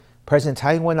President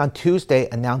Tsai Ing-wen on Tuesday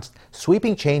announced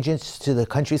sweeping changes to the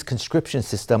country's conscription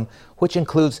system, which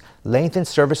includes lengthened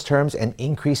service terms and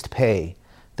increased pay.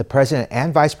 The president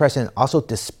and vice president also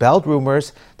dispelled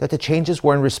rumors that the changes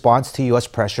were in response to U.S.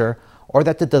 pressure or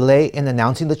that the delay in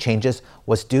announcing the changes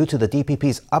was due to the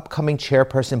DPP's upcoming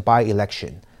chairperson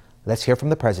by-election. Let's hear from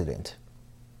the president.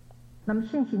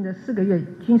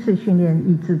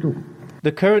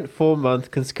 The current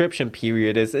 4-month conscription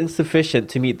period is insufficient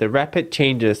to meet the rapid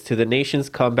changes to the nation's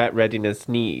combat readiness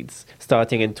needs.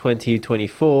 Starting in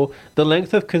 2024, the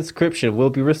length of conscription will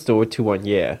be restored to 1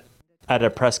 year. At a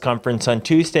press conference on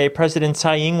Tuesday, President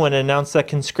Tsai Ing-wen announced that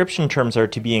conscription terms are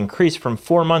to be increased from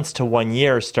 4 months to 1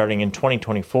 year starting in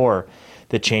 2024.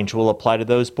 The change will apply to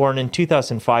those born in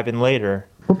 2005 and later.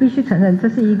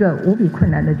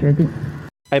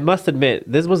 I must admit,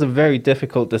 this was a very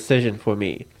difficult decision for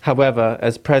me. However,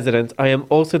 as president, I am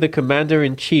also the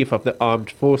commander-in-chief of the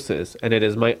armed forces, and it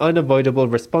is my unavoidable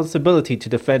responsibility to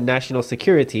defend national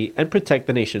security and protect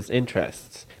the nation's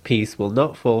interests. Peace will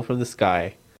not fall from the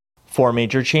sky. 4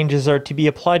 major changes are to be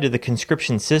applied to the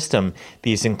conscription system.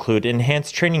 These include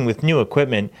enhanced training with new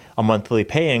equipment, a monthly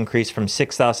pay increase from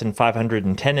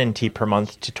 6,510 NT per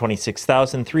month to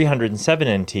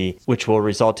 26,307 NT, which will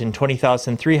result in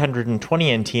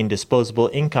 20,320 NT in disposable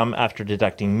income after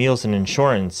deducting meals and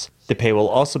insurance. The pay will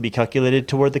also be calculated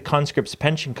toward the conscripts'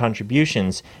 pension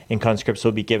contributions, and conscripts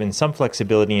will be given some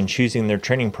flexibility in choosing their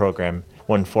training program.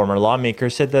 One former lawmaker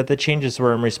said that the changes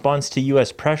were in response to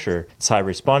U.S. pressure. Tsai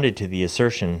responded to the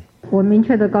assertion. I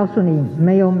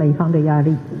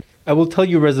will tell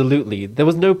you resolutely, there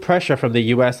was no pressure from the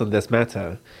U.S. on this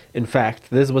matter. In fact,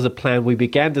 this was a plan we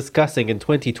began discussing in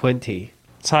 2020.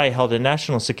 Tsai held a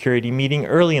national security meeting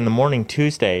early in the morning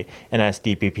Tuesday and asked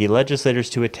DPP legislators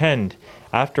to attend.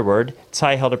 Afterward,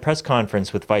 Tsai held a press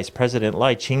conference with Vice President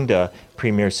Lai Ching-te,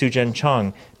 Premier Su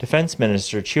Zhen-chang, Defense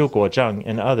Minister Chiu Kuo-jung,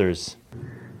 and others.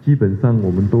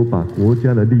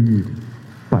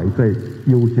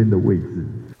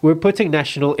 We're putting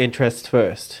national interests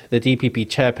first. The DPP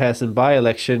chairperson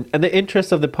by-election and the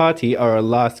interests of the party are our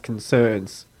last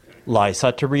concerns. Lai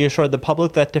sought to reassure the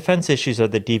public that defense issues are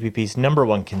the DPP's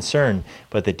 #1 concern,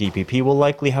 but the DPP will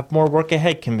likely have more work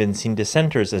ahead convincing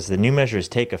dissenters as the new measures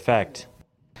take effect.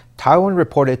 Taiwan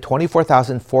reported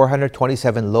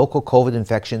 24,427 local COVID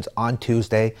infections on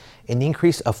Tuesday, an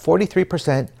increase of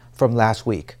 43% from last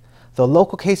week. Though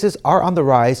local cases are on the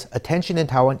rise, attention in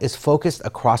Taiwan is focused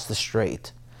across the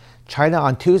strait. China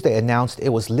on Tuesday announced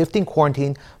it was lifting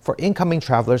quarantine for incoming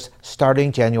travelers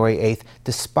starting January 8th,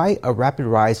 despite a rapid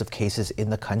rise of cases in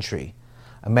the country.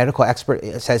 A medical expert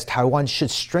says Taiwan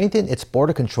should strengthen its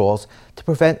border controls to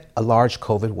prevent a large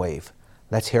COVID wave.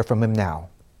 Let's hear from him now.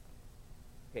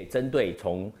 针对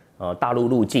从大陆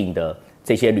入境的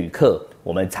这些旅客，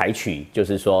我们采取就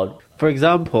是说 For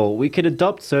example, we can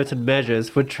adopt certain measures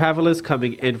for travelers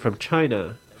coming in from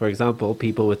China. For example,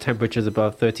 people with temperatures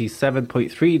above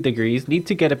 37.3 degrees need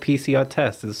to get a PCR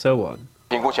test and so on.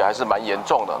 评估起来还是蛮严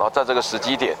重的，然后在这个时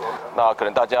机点，那可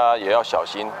能大家也要小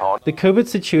心。The COVID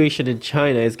situation in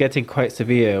China is getting quite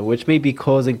severe, which may be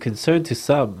causing concern to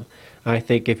some. I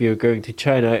think if you're going to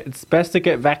China, it's best to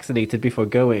get vaccinated before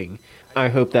going. I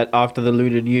hope that after the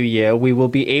Lunar New Year, we will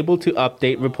be able to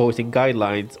update reporting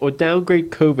guidelines or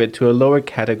downgrade COVID to a lower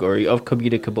category of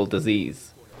communicable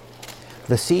disease.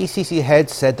 The CECC head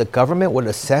said the government would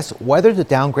assess whether to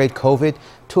downgrade COVID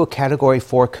to a Category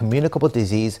 4 communicable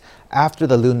disease after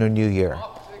the Lunar New Year.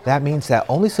 That means that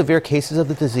only severe cases of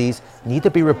the disease need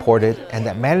to be reported and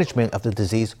that management of the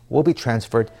disease will be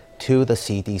transferred to the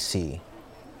CDC.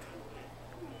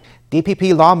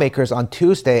 DPP lawmakers on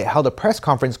Tuesday held a press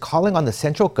conference calling on the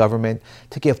central government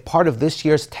to give part of this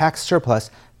year's tax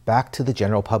surplus back to the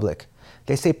general public.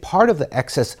 They say part of the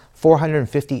excess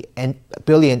 450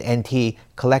 billion NT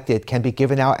collected can be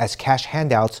given out as cash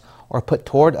handouts or put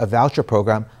toward a voucher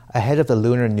program ahead of the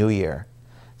Lunar New Year.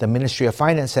 The Ministry of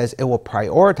Finance says it will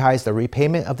prioritize the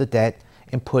repayment of the debt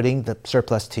in putting the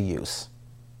surplus to use.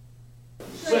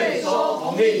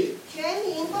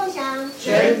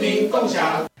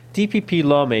 DPP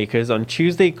lawmakers on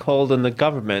Tuesday called on the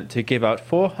government to give out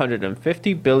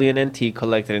 450 billion NT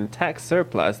collected in tax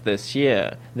surplus this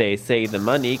year. They say the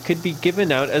money could be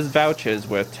given out as vouchers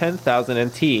worth 10,000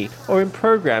 NT or in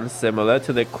programs similar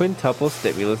to the quintuple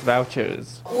stimulus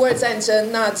vouchers.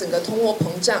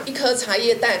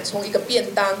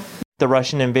 The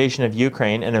Russian invasion of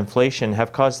Ukraine and inflation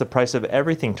have caused the price of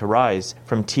everything to rise,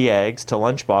 from tea eggs to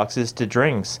lunchboxes to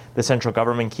drinks. The central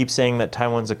government keeps saying that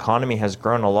Taiwan's economy has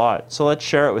grown a lot, so let's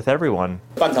share it with everyone.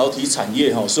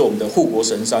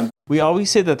 We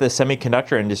always say that the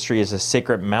semiconductor industry is a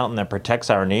sacred mountain that protects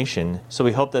our nation, so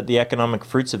we hope that the economic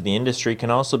fruits of the industry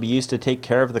can also be used to take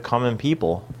care of the common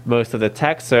people. Most of the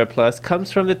tax surplus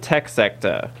comes from the tech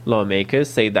sector. Lawmakers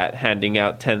say that handing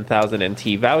out 10,000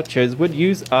 NT vouchers would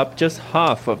use up just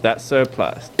half of that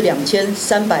surplus.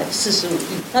 2345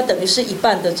亿，那等于是一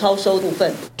半的超收部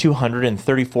分。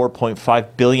$234.5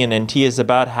 billion NT is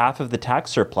about half of the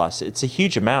tax surplus. It's a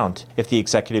huge amount. If the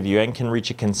Executive Yuan can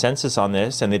reach a consensus on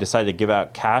this and they decide to give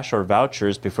out cash or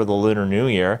vouchers before the Lunar New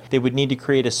Year, they would need to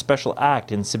create a special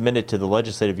act and submit it to the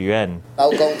Legislative Yuan.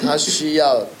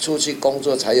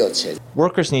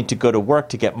 Workers need to go to work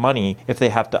to get money. If they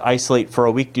have to isolate for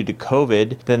a week due to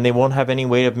COVID, then they won't have any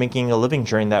way of making a living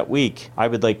during that week. I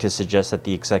would like to suggest that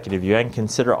the Executive Yuan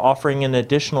consider offering an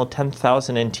additional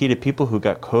 10,000 NT to people who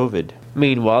got COVID.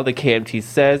 Meanwhile, the KMT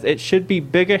says it should be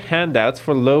bigger handouts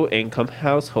for low-income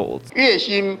households. There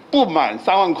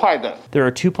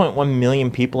are 2.1 million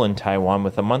people in Taiwan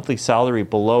with a monthly salary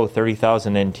below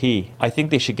 30,000 NT. I think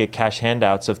they should get cash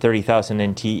handouts of 30,000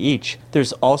 NT each.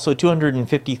 There's also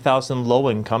 250,000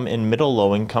 low-income and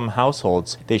middle-low-income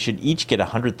households. They should each get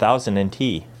 100,000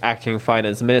 NT. Acting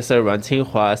Finance Minister Ran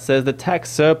Qinghua says the tax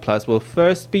surplus will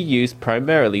first be used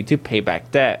primarily to pay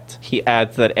back debt. He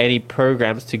adds that any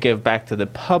programs to give back to the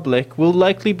public will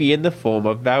likely be in the form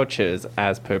of vouchers,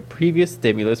 as per previous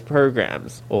stimulus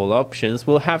programs. All options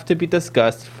will have to be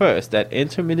discussed first at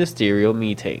interministerial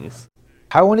meetings.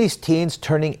 Taiwanese teens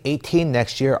turning 18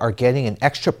 next year are getting an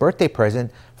extra birthday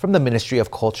present from the Ministry of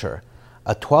Culture,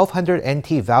 a 1,200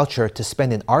 NT voucher to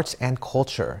spend in arts and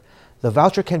culture. The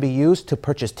voucher can be used to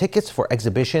purchase tickets for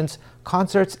exhibitions,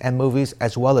 concerts, and movies,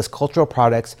 as well as cultural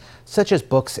products such as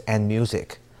books and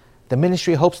music. The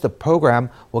ministry hopes the program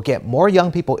will get more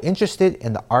young people interested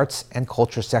in the arts and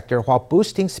culture sector while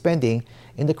boosting spending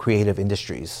in the creative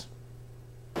industries.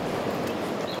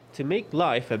 To make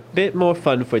life a bit more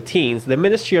fun for teens, the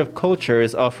Ministry of Culture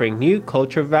is offering new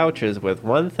culture vouchers with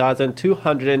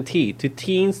 1,200 NT to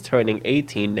teens turning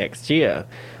 18 next year.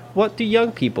 What do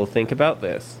young people think about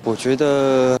this?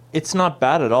 It's not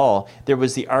bad at all. There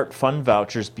was the Art Fund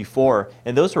vouchers before,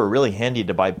 and those were really handy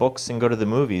to buy books and go to the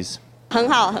movies. 很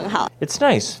好，很好。 It's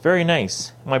nice, very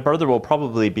nice. My brother will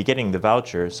probably be getting the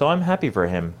voucher, so I'm happy for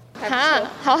him. 哈，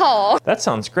好好哦。 That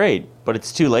sounds great, but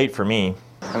it's too late for me.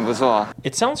 很不错啊。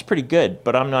 It sounds pretty good,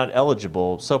 but I'm not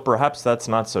eligible, so perhaps that's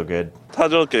not so good. 他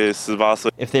就给18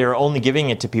岁。 If they are only giving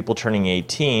it to people turning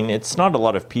 18, it's not a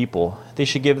lot of people. They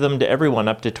should give them to everyone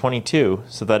up to 22,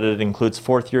 so that it includes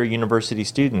fourth-year university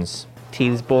students.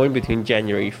 Teens born between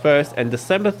January 1st and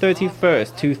December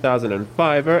 31st,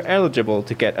 2005 are eligible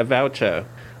to get a voucher.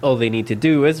 All they need to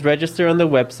do is register on the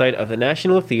website of the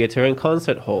National Theatre and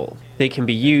Concert Hall. They can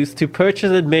be used to purchase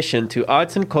admission to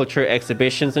arts and culture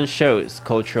exhibitions and shows,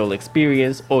 cultural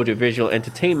experience, audiovisual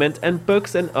entertainment, and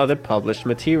books and other published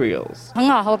materials. 很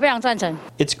好，我非常赞成。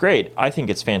 It's great. I think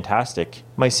it's fantastic.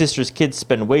 My sister's kids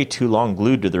spend way too long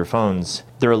glued to their phones.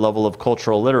 Their level of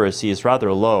cultural literacy is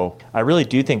rather low. I really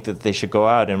do think that they should go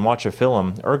out and watch a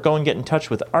film or go and get in touch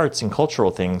with arts and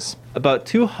cultural things. About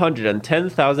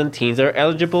 210,000 teens are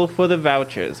eligible for the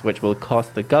vouchers, which will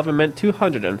cost the government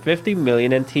 250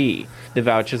 million NT. The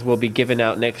vouchers will be given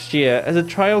out next year as a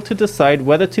trial to decide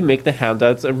whether to make the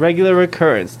handouts a regular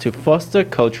occurrence to foster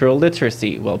cultural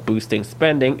literacy while boosting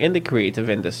spending in the creative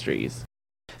industries.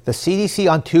 The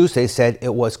CDC on Tuesday said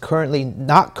it was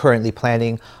not currently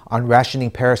planning on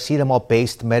rationing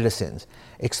paracetamol-based medicines.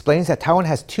 It explains that Taiwan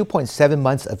has 2.7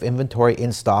 months of inventory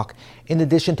in stock, in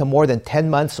addition to more than 10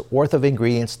 months worth of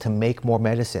ingredients to make more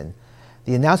medicine.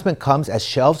 The announcement comes as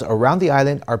shelves around the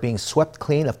island are being swept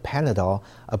clean of Panadol,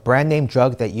 a brand-name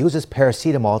drug that uses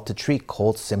paracetamol to treat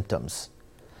cold symptoms.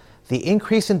 The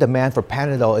increase in demand for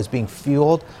Panadol is being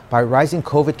fueled by rising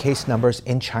COVID case numbers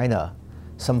in China.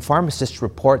 Some pharmacists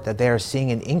report that they are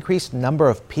seeing an increased number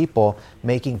of people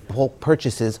making bulk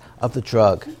purchases of the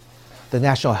drug. The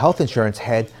National Health Insurance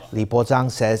head, Li Bozang,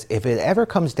 says if it ever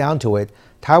comes down to it,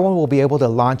 Taiwan will be able to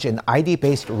launch an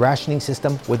ID-based rationing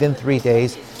system within 3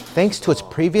 days, thanks to its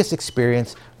previous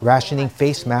experience rationing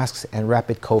face masks and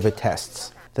rapid COVID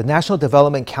tests. The National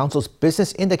Development Council's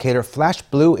business indicator flashed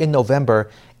blue in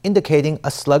November, indicating a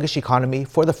sluggish economy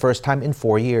for the first time in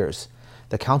 4 years.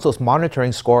 The Council's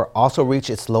monitoring score also reached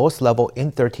its lowest level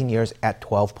in 13 years at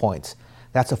 12 points.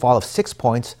 That's a fall of 6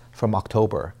 points from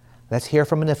October. Let's hear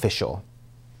from an official.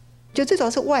 就最主要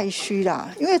是外需啦，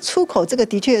因为出口这个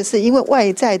的确是因为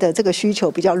外在的这个需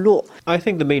求比较弱。 I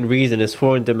think the main reason is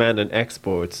foreign demand and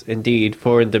exports. Indeed,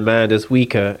 foreign demand is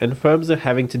weaker and firms are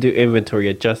having to do inventory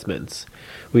adjustments.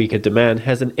 Weaker demand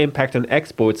has an impact on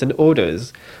exports and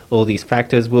orders. All these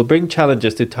factors will bring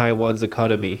challenges to Taiwan's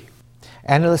economy.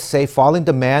 Analysts say falling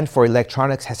demand for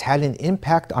electronics has had an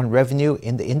impact on revenue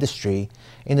in the industry.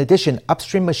 In addition,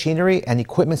 upstream machinery and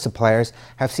equipment suppliers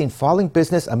have seen falling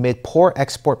business amid poor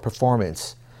export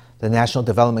performance. The National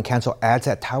Development Council adds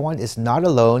that Taiwan is not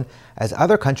alone, as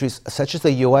other countries such as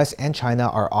the U.S. and China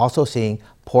are also seeing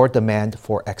poor demand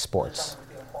for exports.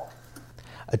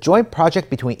 A joint project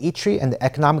between ITRI and the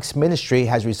Economics Ministry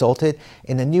has resulted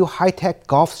in a new high-tech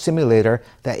golf simulator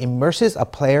that immerses a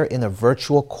player in a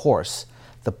virtual course.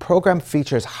 The program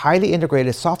features highly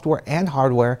integrated software and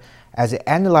hardware as it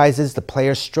analyzes the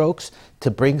player's strokes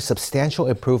to bring substantial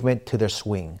improvement to their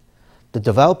swing. The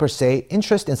developers say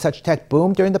interest in such tech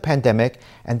boomed during the pandemic,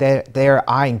 and they are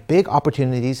eyeing big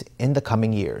opportunities in the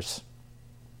coming years.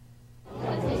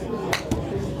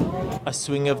 A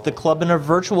swing of the club and a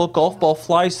virtual golf ball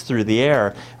flies through the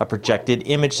air, a projected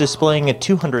image displaying a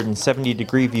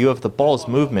 270-degree view of the ball's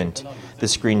movement. The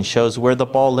screen shows where the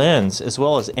ball lands, as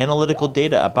well as analytical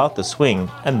data about the swing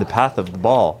and the path of the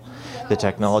ball. The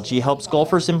technology helps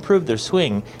golfers improve their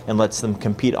swing and lets them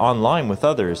compete online with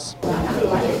others.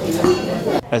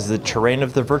 As the terrain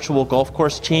of the virtual golf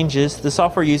course changes, the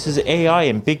software uses AI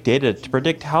and big data to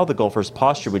predict how the golfer's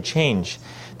posture would change.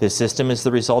 This system is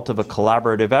the result of a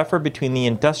collaborative effort between the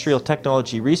Industrial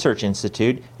Technology Research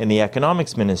Institute and the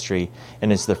Economics Ministry,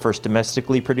 and is the first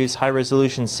domestically produced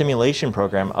high-resolution simulation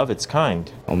program of its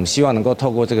kind. We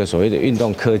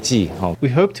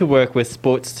hope to work with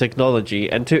sports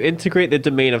technology and to integrate the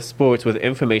domain of sports with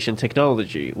information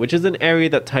technology, which is an area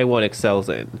that Taiwan excels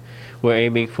in. We're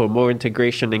aiming for more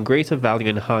integration and greater value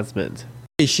enhancement.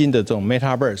 This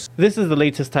is the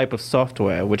latest type of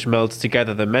software which melds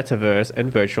together the metaverse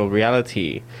and virtual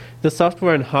reality. The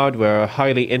software and hardware are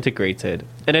highly integrated,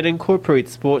 and it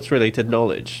incorporates sports-related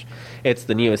knowledge. It's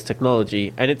the newest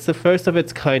technology, and it's the first of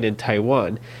its kind in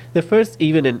Taiwan, the first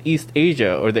even in East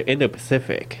Asia or the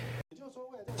Indo-Pacific.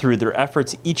 Through their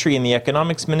efforts, ITRI and the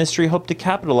Economics Ministry hope to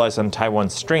capitalize on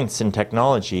Taiwan's strengths in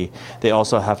technology. They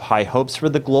also have high hopes for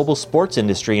the global sports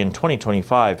industry in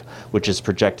 2025, which is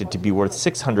projected to be worth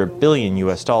 $600 billion.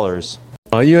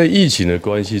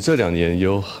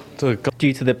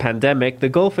 Due to the pandemic, the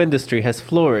golf industry has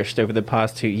flourished over the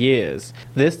past 2 years.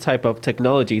 This type of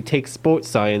technology takes sports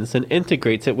science and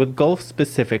integrates it with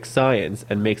golf-specific science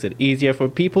and makes it easier for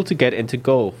people to get into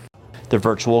golf. The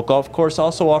virtual golf course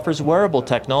also offers wearable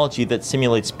technology that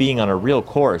simulates being on a real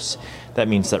course. That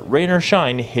means that rain or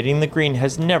shine, hitting the green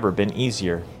has never been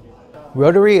easier.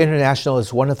 Rotary International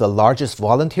is one of the largest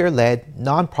volunteer-led,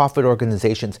 nonprofit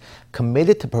organizations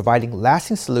committed to providing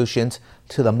lasting solutions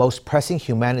to the most pressing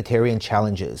humanitarian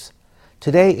challenges.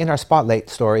 Today, in our Spotlight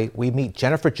story, we meet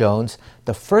Jennifer Jones,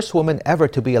 the first woman ever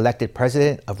to be elected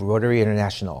president of Rotary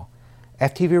International.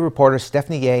 FTV reporter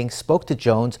Stephanie Yang spoke to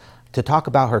Jones to talk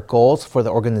about her goals for the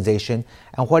organization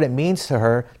and what it means to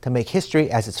her to make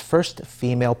history as its first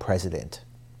female president.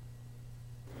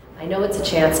 I know it's a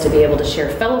chance to be able to share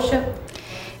fellowship.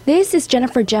 This is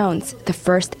Jennifer Jones, the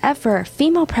first ever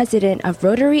female president of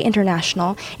Rotary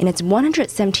International in its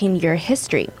 117-year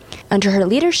history. Under her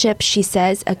leadership, she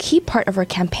says a key part of her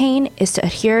campaign is to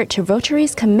adhere to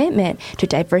Rotary's commitment to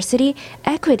diversity,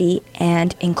 equity,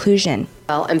 and inclusion.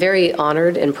 Well, I'm very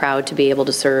honored and proud to be able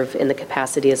to serve in the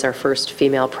capacity as our first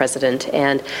female president,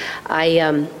 and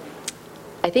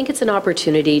I think it's an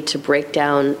opportunity to break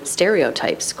down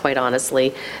stereotypes, quite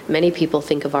honestly. Many people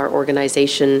think of our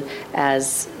organization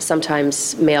as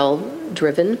sometimes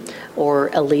male-driven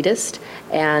or elitist,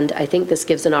 and I think this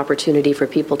gives an opportunity for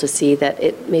people to see that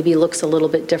it maybe looks a little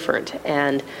bit different,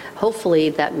 and hopefully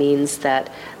that means that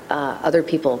other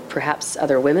people, perhaps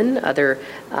other women, other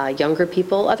younger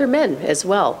people, other men as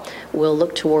well, will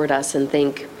look toward us and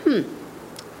think,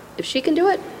 if she can do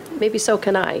it, maybe so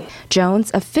can I.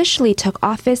 Jones officially took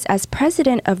office as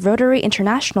president of Rotary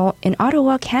International in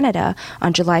Ottawa, Canada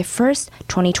on July 1st,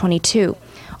 2022.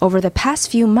 Over the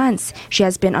past few months, she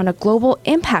has been on a global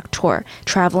impact tour,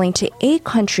 traveling to 8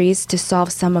 countries to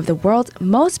solve some of the world's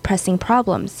most pressing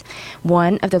problems.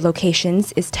 One of the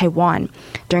locations is Taiwan.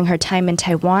 During her time in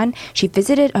Taiwan, she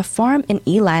visited a farm in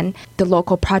Yilan. The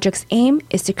local project's aim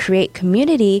is to create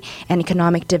community and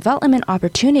economic development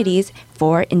opportunities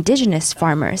for indigenous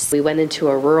farmers. We went into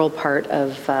a rural part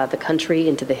of the country,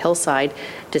 into the hillside,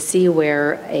 to see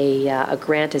where a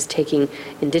grant is taking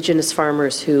indigenous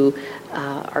farmers who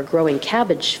are growing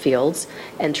cabbage fields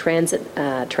and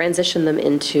transition them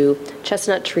into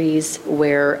chestnut trees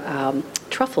where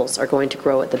truffles are going to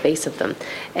grow at the base of them.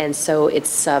 And so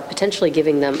it's potentially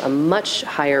giving them a much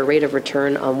higher rate of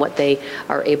return on what they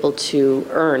are able to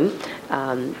earn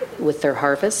with their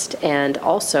harvest. And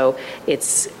also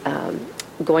it's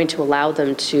going to allow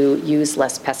them to use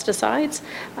less pesticides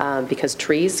because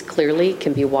trees clearly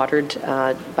can be watered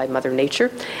by Mother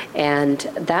Nature. And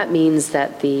that means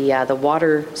that the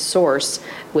water source,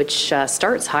 which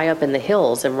starts high up in the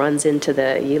hills and runs into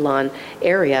the Yilan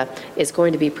area, is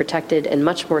going to be protected and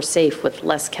much more safe with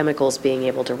less chemicals being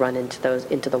able to run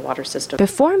into the water system.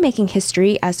 Before making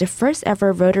history as the first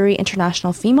ever Rotary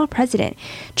International female president,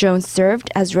 Jones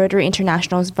served as Rotary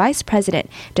International's vice president,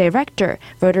 director,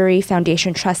 Rotary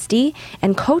Foundation trustee,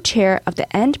 and co-chair of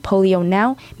the End Polio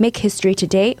Now, Make History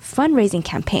Today fundraising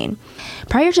campaign.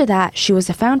 Prior to that, she was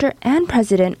the founder and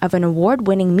president of an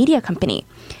award-winning media company.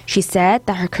 She said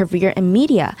that her career in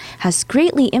media has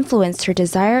greatly influenced her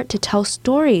desire to tell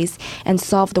stories and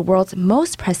solve the world's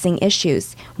most pressing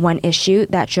issues. One issue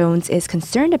that Jones is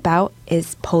concerned about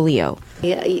is polio.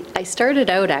 I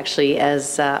started out actually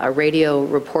as a radio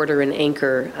reporter and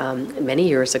anchor many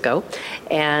years ago,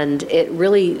 and it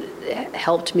really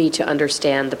helped me to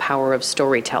understand the power of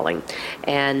storytelling.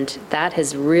 And that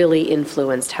has really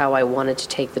influenced how I wanted to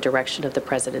take the direction of the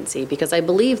presidency, because I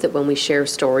believe that when we share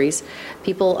stories,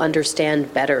 people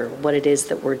understand better what it is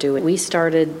that we're doing. We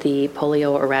started the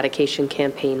polio eradication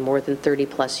campaign more than 30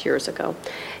 plus years ago.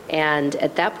 And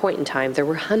at that point in time, there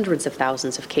were hundreds of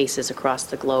thousands of cases across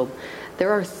the globe.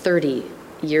 There are 30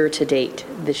 year to date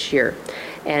this year,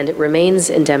 and it remains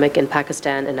endemic in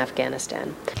Pakistan and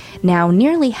Afghanistan. Now,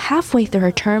 nearly halfway through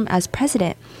her term as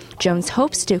president, Jones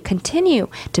hopes to continue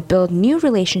to build new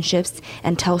relationships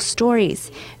and tell stories.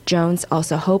 Jones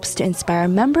also hopes to inspire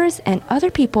members and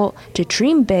other people to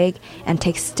dream big and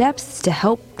take steps to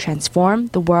help transform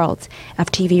the world.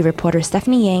 FTV reporter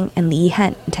Stephanie Yang and Li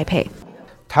Yihan in Taipei.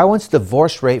 Taiwan's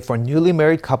divorce rate for newly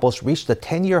married couples reached a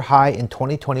 10-year high in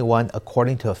 2021,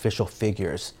 according to official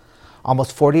figures.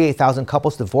 Almost 48,000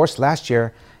 couples divorced last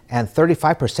year, and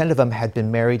 35% of them had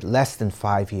been married less than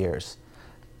 5 years.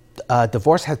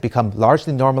 Divorce has become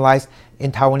largely normalized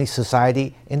in Taiwanese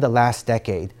society in the last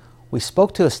decade. We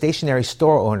spoke to a stationery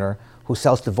store owner who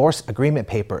sells divorce agreement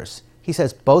papers. He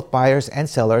says both buyers and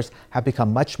sellers have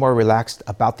become much more relaxed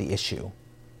about the issue.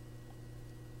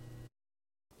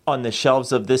 On the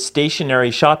shelves of this stationery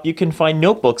shop, you can find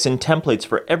notebooks and templates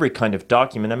for every kind of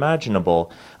document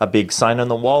imaginable. A big sign on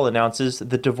the wall announces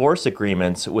the divorce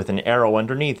agreements with an arrow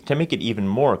underneath to make it even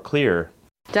more clear.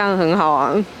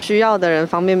 I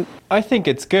think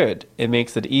it's good. It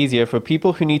makes it easier for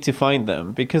people who need to find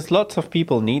them, because lots of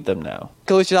people need them now.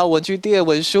 各位知道文具店的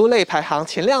文书类排行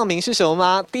前2名是什么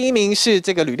吗？第1名是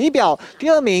这个履历表，第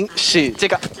2名是这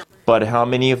个。But how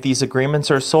many of these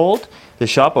agreements are sold? The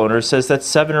shop owner says that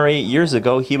 7 or 8 years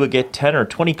ago he would get 10 or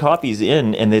 20 copies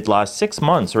in and they'd last 6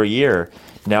 months or a year.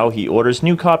 Now he orders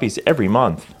new copies every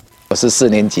month. 我是4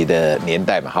年级的年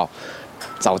代嘛，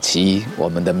早期我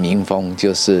们的民风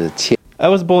就是切。 I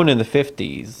was born in the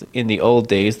 50s. In the old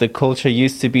days, the culture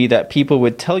used to be that people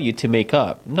would tell you to make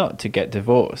up, not to get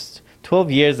divorced.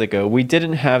 12 years ago, we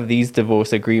didn't have these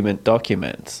divorce agreement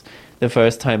documents. The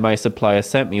first time my supplier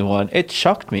sent me one, it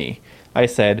shocked me. I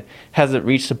said, has it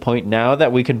reached a point now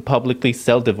that we can publicly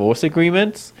sell divorce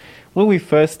agreements? When we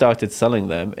first started selling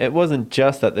them, it wasn't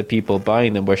just that the people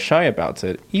buying them were shy about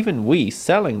it. Even we,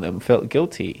 selling them, felt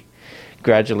guilty.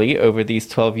 Gradually, over these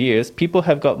 12 years, people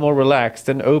have got more relaxed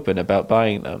and open about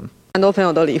buying them.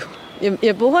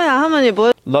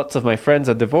 Lots of my friends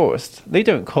are divorced. They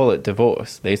don't call it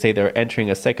divorce. They say they're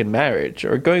entering a second marriage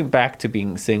or going back to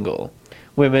being single.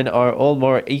 Women are all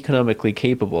more economically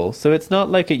capable, so it's not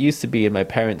like it used to be in my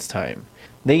parents' time.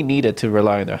 They needed to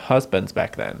rely on their husbands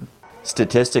back then.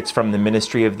 Statistics from the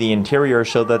Ministry of the Interior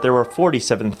show that there were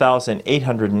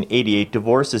 47,888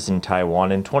 divorces in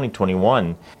Taiwan in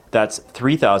 2021. That's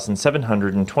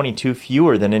 3,722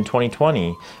 fewer than in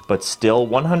 2020, but still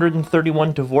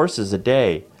 131 divorces a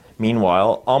day.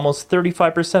 Meanwhile, almost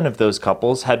 35% of those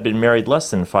couples had been married less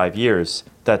than 5 years.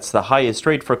 That's the highest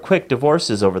rate for quick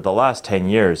divorces over the last 10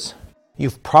 years.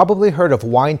 You've probably heard of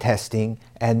wine testing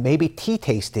and maybe tea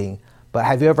tasting, but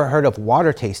have you ever heard of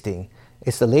water tasting?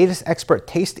 It's the latest expert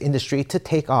taste industry to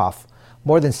take off.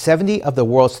 More than 70 of the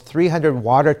world's 300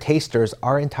 water tasters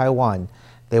are in Taiwan.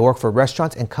 They work for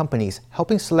restaurants and companies,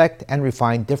 helping select and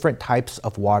refine different types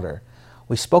of water.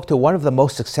 We spoke to one of the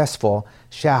most successful,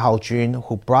 Xia Haojun,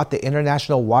 who brought the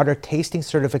International Water Tasting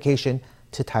Certification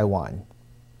to Taiwan.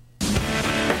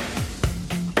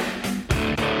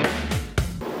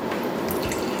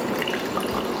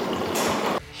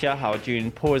 Xia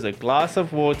Haojun pours a glass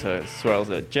of water, swirls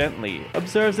it gently,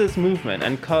 observes its movement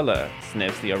and color,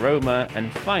 sniffs the aroma, and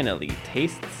finally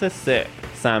tastes a sip.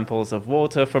 Samples of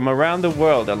water from around the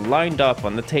world are lined up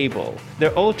on the table.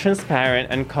 They're all transparent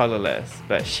and colorless,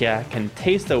 but Xia can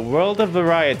taste a world of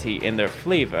variety in their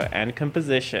flavor and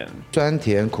composition. 酸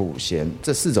甜苦咸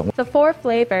这4种 The 4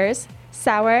 flavors,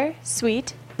 sour,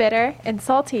 sweet, bitter, and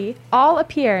salty, all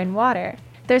appear in water.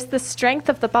 There's the strength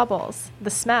of the bubbles,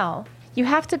 the smell. You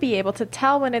have to be able to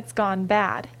tell when it's gone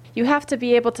bad. You have to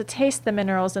be able to taste the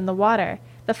minerals in the water,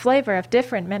 the flavor of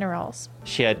different minerals.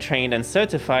 Xia trained and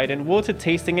certified in water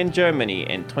tasting in Germany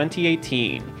in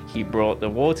 2018. He brought the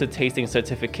water tasting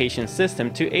certification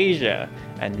system to Asia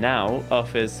and now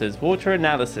offers his water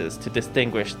analysis to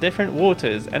distinguish different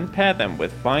waters and pair them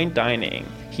with fine dining.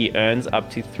 He earns up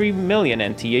to 3 million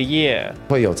NT a year.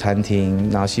 会有餐厅，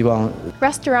然后希望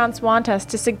Restaurants want us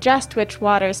to suggest which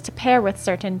waters to pair with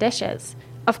certain dishes.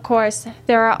 Of course,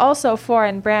 there are also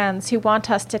foreign brands who want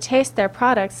us to taste their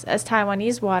products as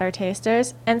Taiwanese water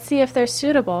tasters and see if they're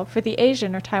suitable for the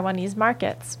Asian or Taiwanese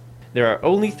markets. There are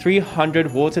only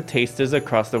 300 water tasters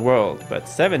across the world, but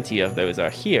 70 of those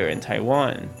are here in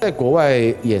Taiwan. 在国外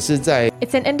也是在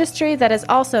It's an industry that is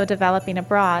also developing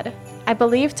abroad. I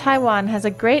believe Taiwan has a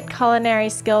great culinary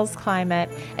skills climate,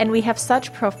 and we have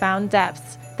such profound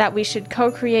depths that we should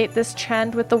co-create this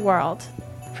trend with the world.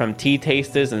 From tea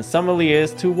tasters and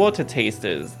sommeliers to water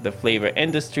tasters, the flavor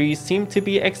industries seem to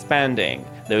be expanding.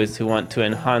 Those who want to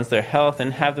enhance their health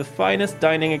and have the finest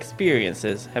dining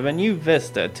experiences have a new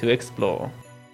vista to explore.